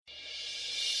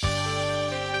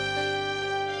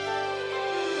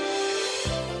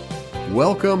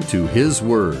Welcome to His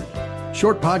Word,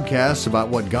 short podcasts about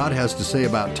what God has to say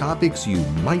about topics you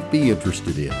might be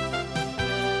interested in.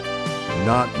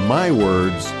 Not my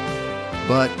words,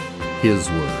 but His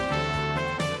Word.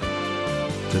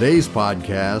 Today's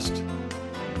podcast,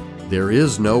 There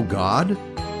Is No God?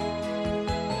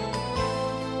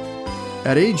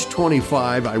 At age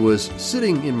 25, I was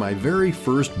sitting in my very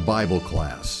first Bible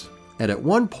class, and at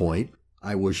one point,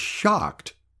 I was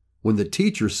shocked when the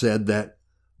teacher said that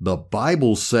the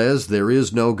Bible says there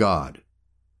is no God.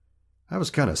 I was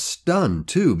kind of stunned,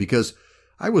 too, because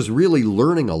I was really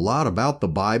learning a lot about the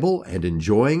Bible and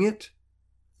enjoying it.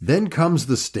 Then comes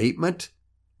the statement,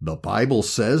 the Bible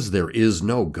says there is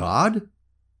no God?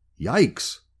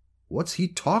 Yikes! What's he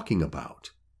talking about?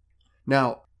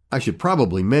 Now, I should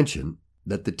probably mention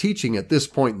that the teaching at this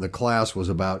point in the class was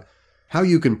about how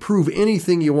you can prove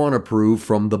anything you want to prove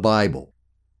from the Bible.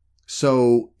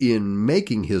 So, in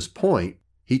making his point,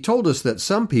 he told us that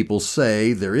some people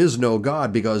say there is no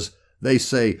God because they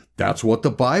say that's what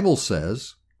the Bible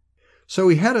says. So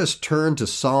he had us turn to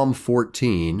Psalm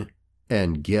 14,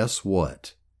 and guess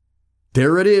what?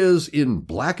 There it is in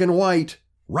black and white,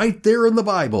 right there in the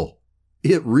Bible.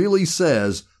 It really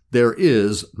says there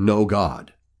is no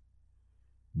God.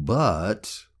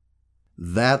 But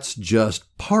that's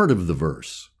just part of the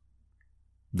verse.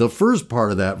 The first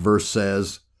part of that verse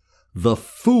says, the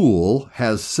fool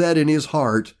has said in his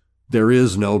heart, there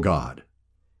is no God.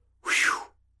 Whew,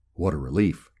 what a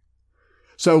relief.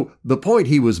 So the point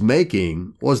he was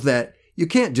making was that you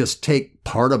can't just take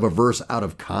part of a verse out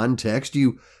of context.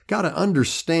 You got to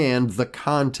understand the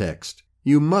context.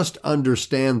 You must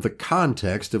understand the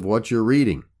context of what you're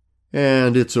reading.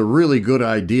 And it's a really good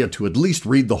idea to at least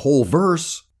read the whole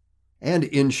verse. And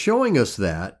in showing us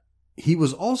that, he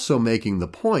was also making the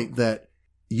point that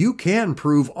you can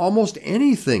prove almost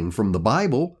anything from the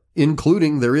Bible,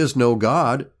 including there is no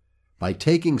God, by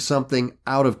taking something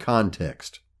out of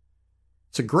context.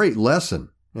 It's a great lesson,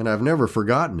 and I've never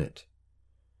forgotten it.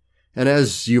 And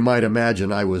as you might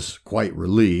imagine, I was quite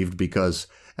relieved because,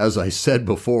 as I said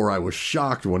before, I was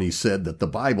shocked when he said that the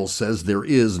Bible says there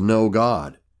is no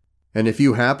God. And if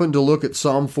you happen to look at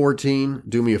Psalm 14,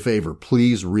 do me a favor,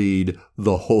 please read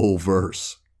the whole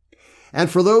verse. And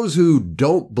for those who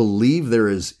don't believe there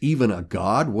is even a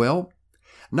God, well,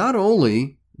 not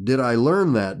only did I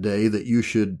learn that day that you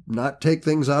should not take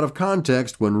things out of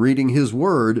context when reading His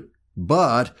Word,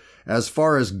 but as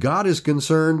far as God is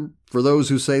concerned, for those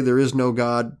who say there is no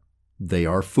God, they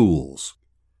are fools.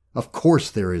 Of course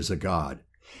there is a God.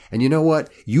 And you know what?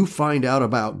 You find out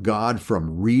about God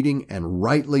from reading and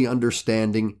rightly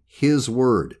understanding His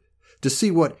Word, to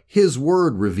see what His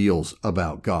Word reveals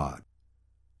about God.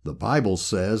 The Bible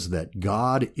says that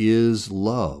God is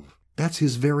love. That's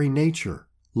His very nature,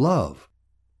 love.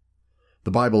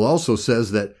 The Bible also says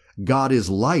that God is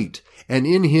light, and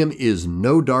in Him is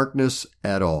no darkness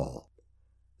at all.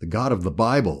 The God of the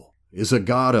Bible is a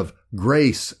God of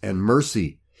grace and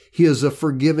mercy. He is a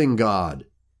forgiving God,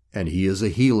 and He is a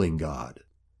healing God.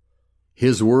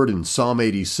 His word in Psalm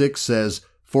 86 says,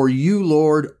 "For you,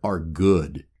 Lord, are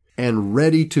good, and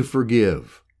ready to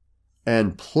forgive,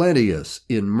 and plenteous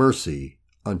in mercy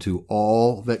unto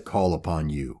all that call upon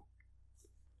you."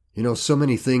 You know, so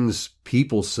many things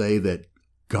people say that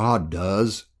God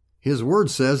does. His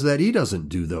word says that He doesn't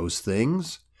do those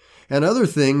things. And other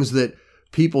things that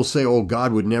people say, oh,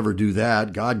 God would never do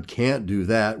that, God can't do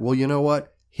that. Well, you know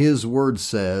what? His word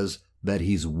says that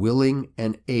He's willing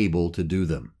and able to do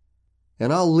them.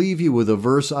 And I'll leave you with a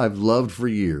verse I've loved for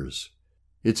years.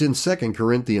 It's in 2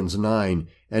 Corinthians 9,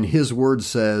 and His word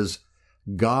says,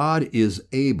 God is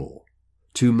able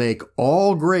to make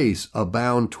all grace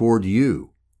abound toward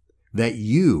you, that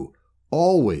you,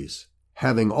 always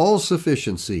having all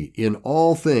sufficiency in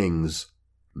all things,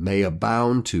 may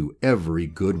abound to every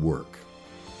good work.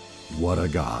 What a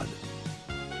God.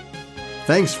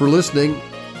 Thanks for listening.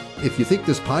 If you think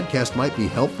this podcast might be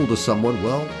helpful to someone,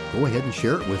 well, go ahead and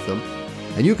share it with them.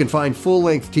 And you can find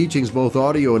full-length teachings, both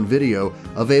audio and video,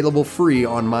 available free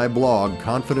on my blog,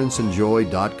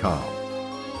 confidenceandjoy.com.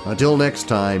 Until next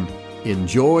time,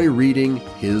 enjoy reading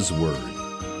His Word.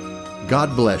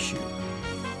 God bless you.